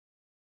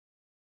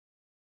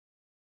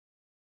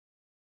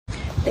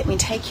let me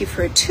take you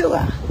for a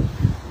tour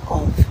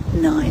of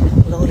 9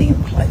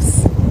 Lolium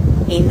Close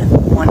in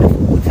wonderful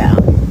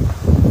Woodvale.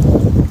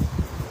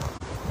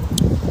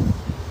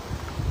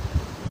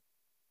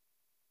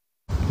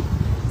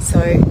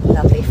 So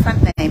lovely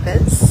front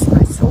neighbours.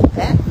 I saw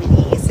that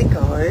many years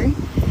ago.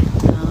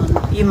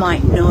 You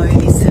might know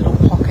this little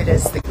pocket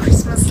as the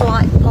Christmas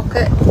light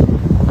pocket.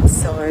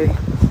 So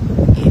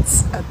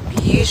it's a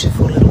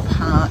beautiful little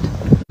part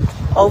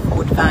of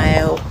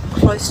Woodvale,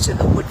 close to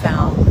the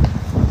Woodvale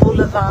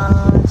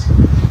Boulevard.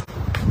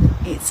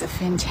 It's a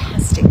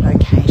fantastic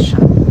location.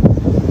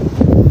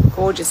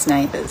 Gorgeous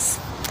neighbours.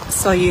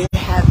 So you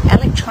have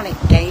electronic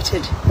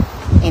gated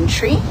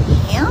entry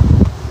here.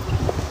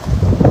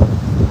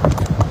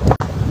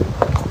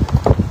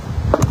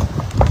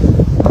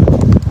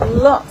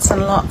 Lots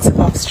and lots of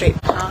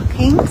off-street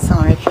parking,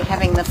 so if you're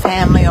having the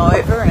family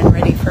over and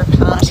ready for a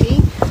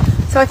party.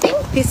 So I think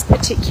this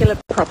particular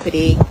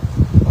property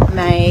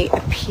may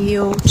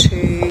appeal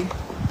to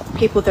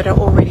people that are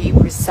already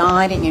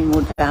residing in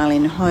Woodvale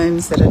in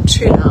homes that are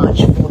too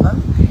large for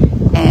them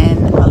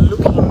and are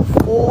looking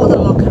for the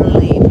lock and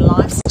leave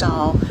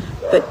lifestyle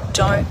but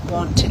don't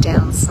want to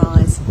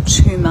downsize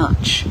too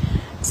much.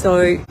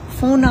 So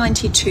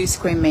 492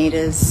 square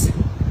metres,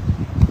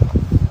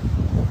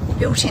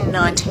 built in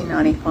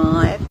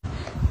 1995,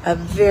 a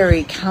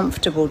very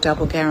comfortable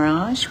double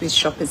garage with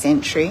shopper's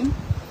entry.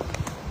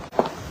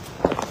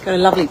 Got a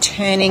lovely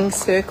turning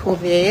circle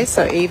there,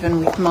 so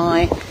even with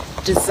my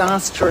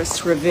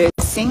disastrous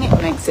reversing,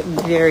 it makes it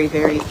very,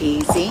 very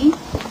easy.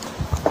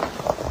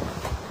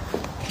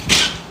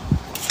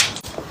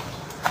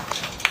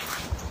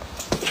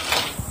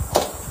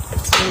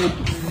 It's been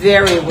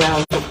very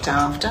well looked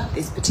after,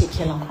 this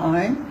particular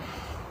home.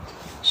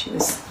 She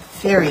was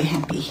very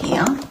happy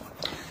here.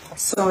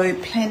 So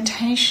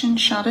plantation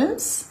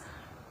shutters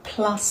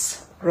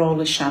plus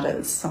roller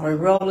shutters. So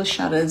roller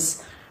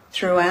shutters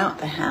throughout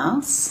the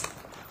house.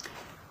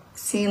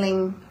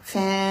 Ceiling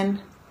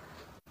fan,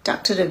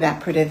 ducted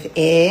evaporative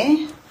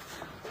air,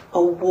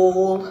 a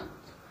wall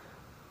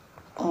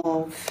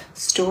of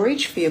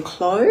storage for your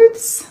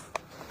clothes,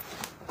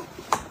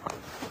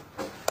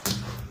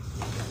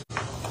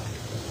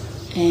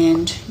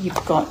 and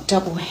you've got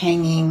double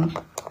hanging,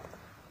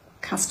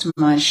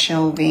 customised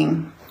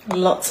shelving.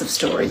 Lots of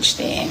storage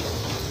there.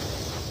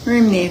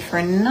 Room there for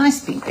a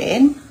nice big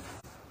bed.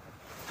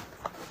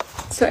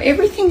 So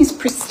everything is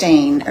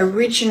pristine,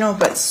 original,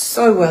 but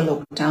so well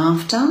looked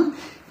after.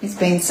 There's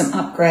been some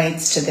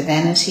upgrades to the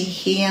vanity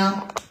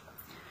here.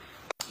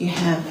 You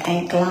have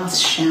a glass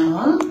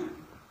shower,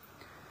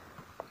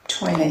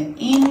 toilet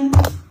in.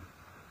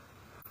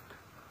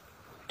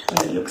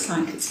 Toilet looks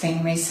like it's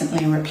been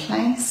recently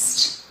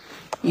replaced.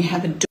 You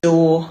have a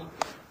door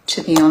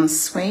to the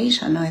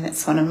ensuite. I know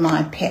that's one of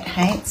my pet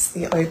hates,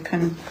 the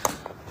open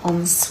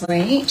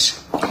ensuite.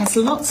 It has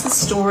lots of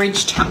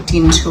storage tucked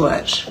into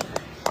it.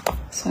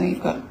 So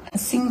you've got a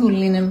single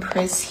linen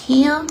press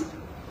here.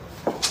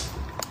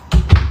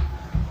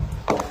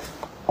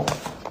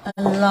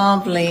 A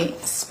lovely,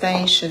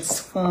 spacious,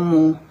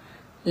 formal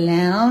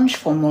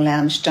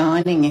lounge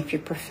dining if you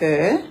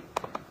prefer.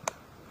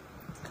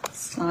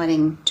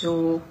 Sliding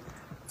door,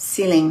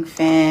 ceiling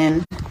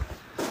fan,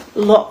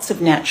 lots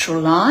of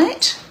natural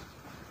light.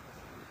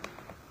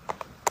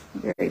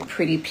 Very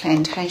pretty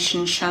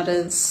plantation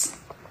shutters,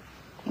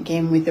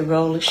 again with the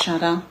roller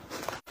shutter,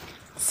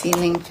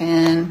 ceiling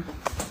fan.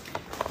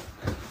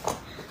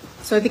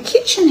 So the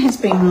kitchen has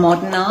been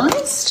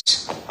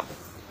modernised.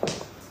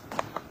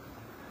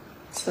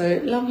 So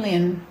lovely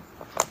and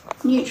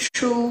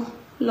neutral,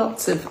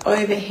 lots of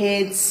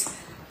overheads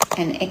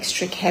and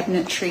extra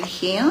cabinetry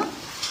here.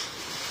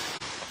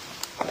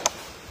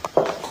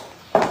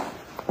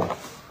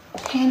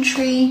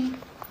 Pantry,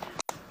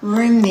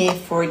 room there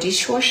for a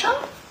dishwasher,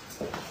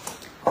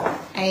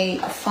 a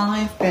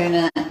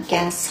 5-burner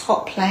gas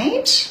hot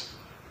plate,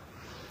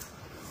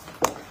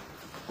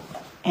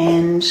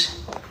 and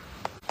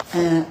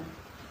an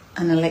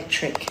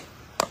electric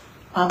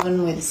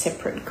oven with a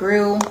separate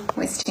grill,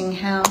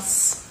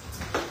 Westinghouse.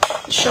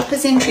 The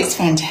shopper's entry is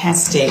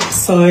fantastic.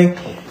 So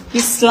you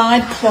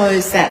slide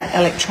close that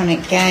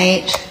electronic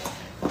gate,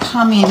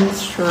 come in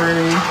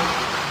through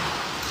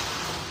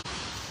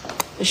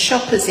the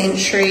shopper's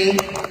entry.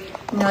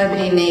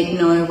 Nobody need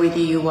know whether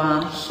you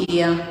are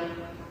here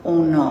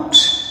or not.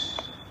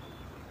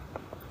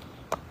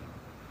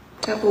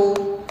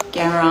 Double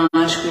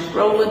garage with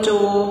roller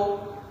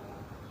door,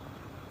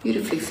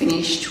 beautifully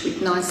finished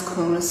with nice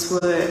cornice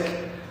work.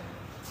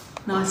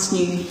 Nice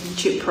new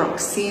gyprock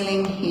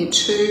ceiling here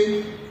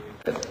too,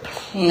 but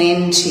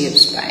plenty of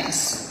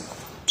space.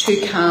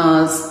 2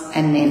 cars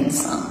and then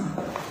some.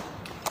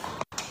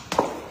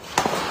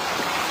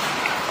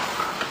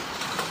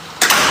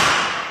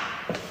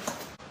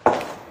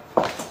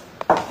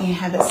 You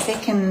have a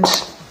second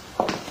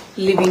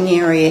living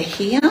area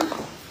here.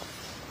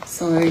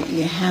 So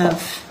you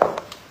have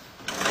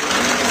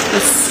the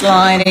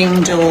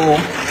sliding door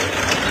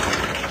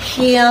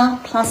here,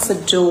 plus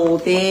a door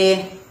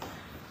there.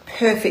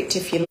 Perfect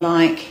if you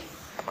like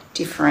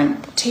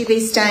different TV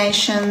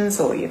stations,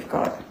 or you've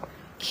got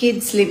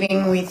kids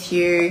living with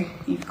you,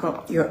 you've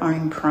got your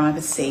own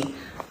privacy.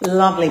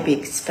 Lovely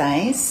big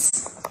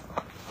space.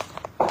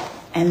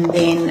 And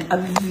then a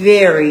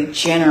very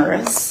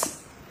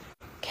generous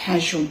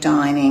casual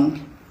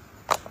dining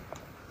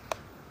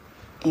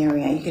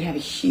area. You could have a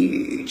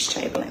huge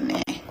table in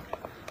there.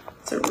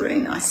 It's a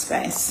really nice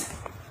space.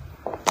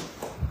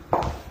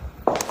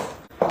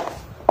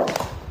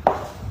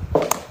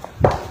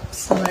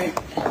 So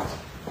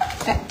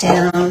back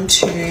down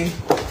to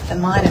the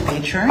minor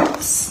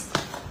bedrooms.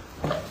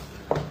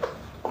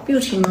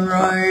 Built-in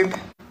robe.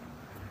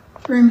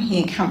 Room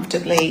here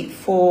comfortably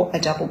for a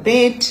double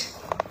bed.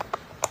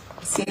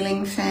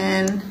 Ceiling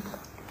fan.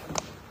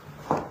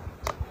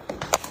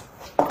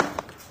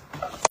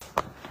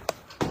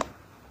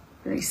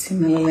 Very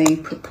similarly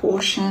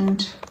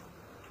proportioned.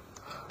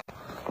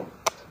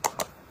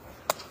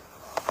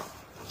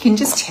 You can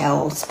just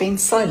tell it's been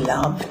so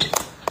loved.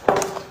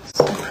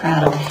 So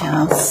proud of the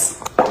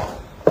house.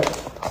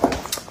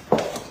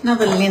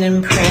 Another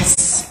linen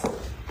press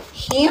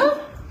here.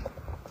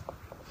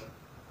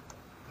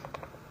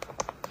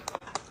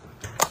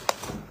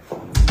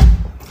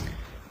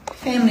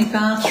 Family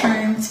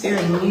bathrooms,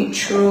 very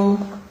neutral.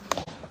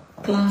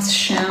 Glass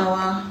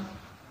shower.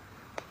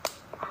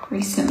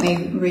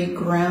 Recently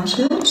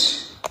re-grouted.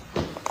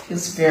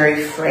 Feels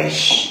very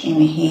fresh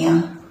in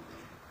here.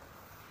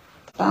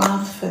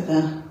 Bath for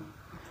the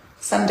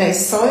Sunday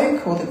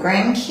soak or the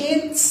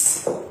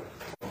grandkids.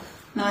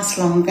 Nice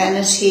long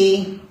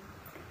vanity.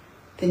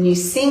 The new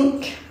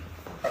sink.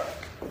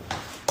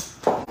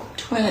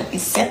 Toilet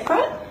is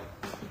separate.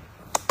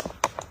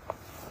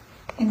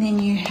 And then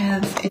you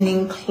have an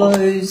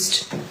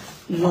enclosed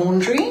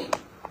laundry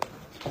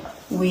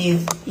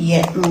with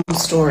yet more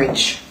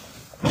storage.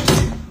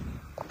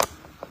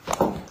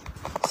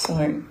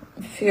 So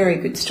very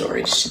good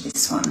storage to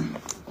this one.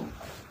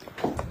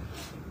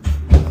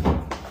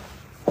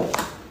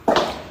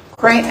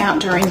 Great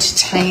outdoor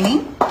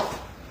entertaining.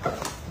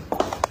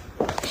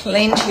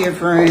 Plenty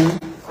of room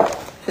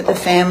for the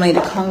family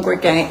to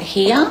congregate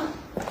here.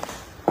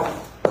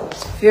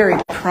 It's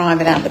very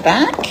private out the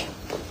back.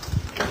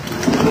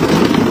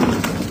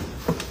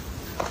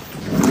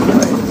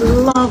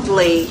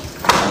 Lovely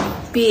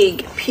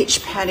big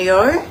pitch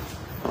patio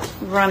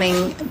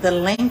running the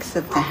length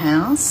of the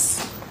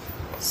house.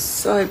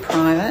 So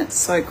private,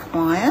 so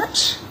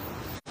quiet.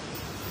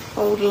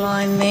 Folder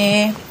line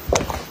there.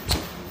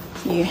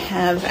 You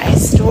have a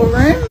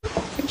storeroom,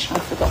 which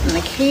I've forgotten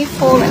the key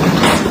for. Let me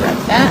just grab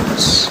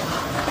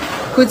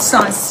that. Good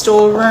sized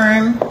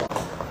storeroom.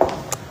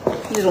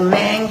 Little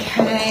man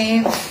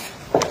cave.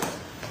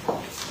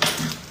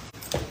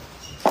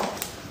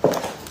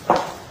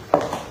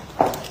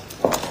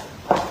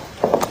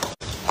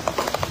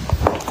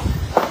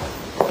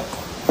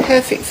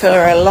 Perfect for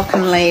a lock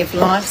and leave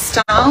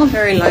lifestyle,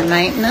 very low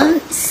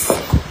maintenance.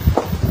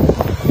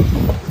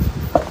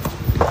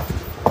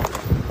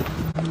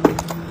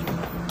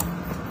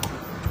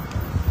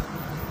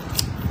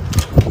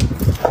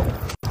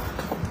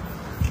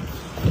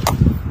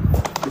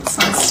 Good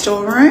size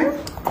storeroom.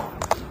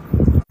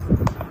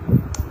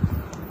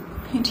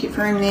 Plenty of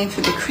room there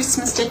for the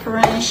Christmas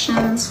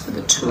decorations, for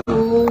the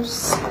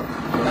tools.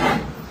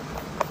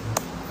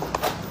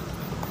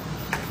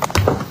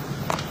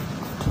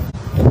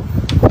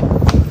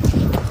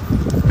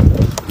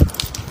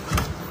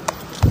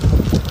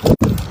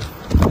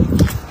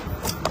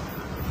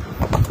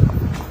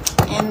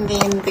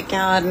 The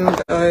garden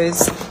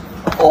goes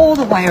all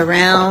the way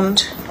around.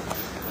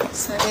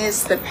 So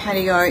there's the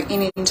patio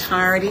in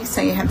entirety.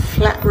 So you have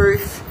flat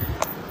roof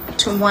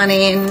to one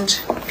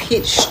end,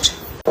 pitched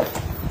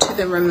to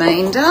the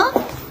remainder.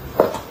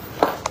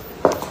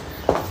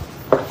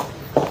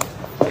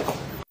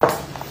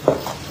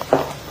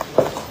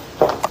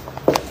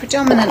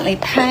 Predominantly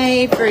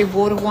paved, very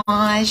water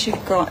wise.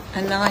 You've got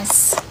a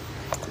nice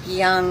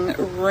young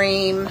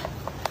Ream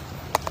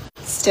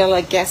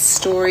Stella gas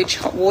storage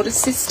hot water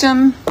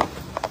system.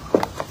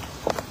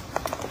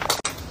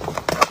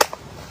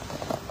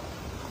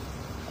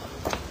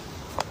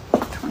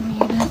 One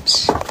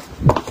unit.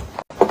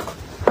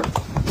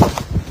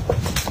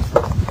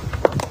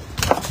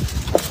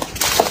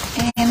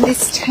 And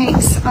this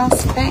takes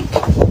us back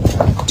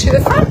to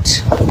the front.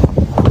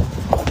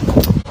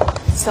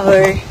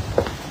 So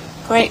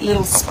great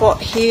little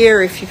spot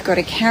here if you've got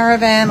a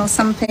caravan or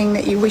something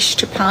that you wish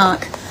to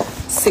park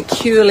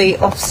securely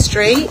off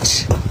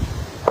street.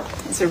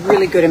 There's a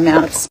really good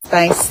amount of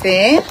space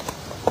there.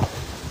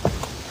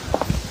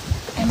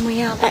 And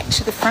we are back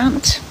to the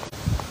front.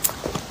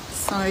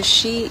 So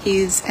she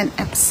is an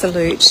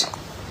absolute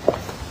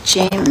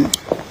gem.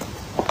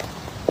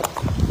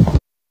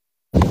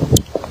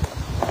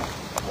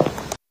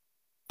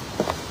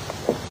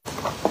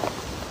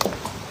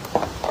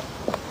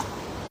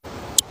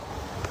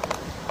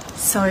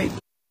 So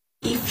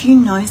if you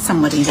know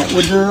somebody that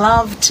would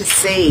love to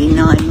see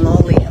 9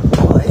 Lolium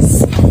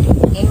close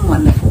in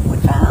wonderful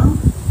Woodvale,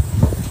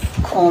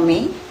 call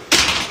me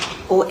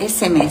or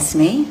SMS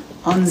me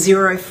on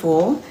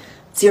 04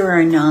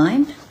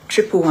 09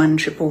 111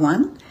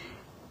 111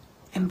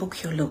 and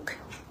book your look.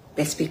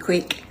 Best be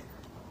quick.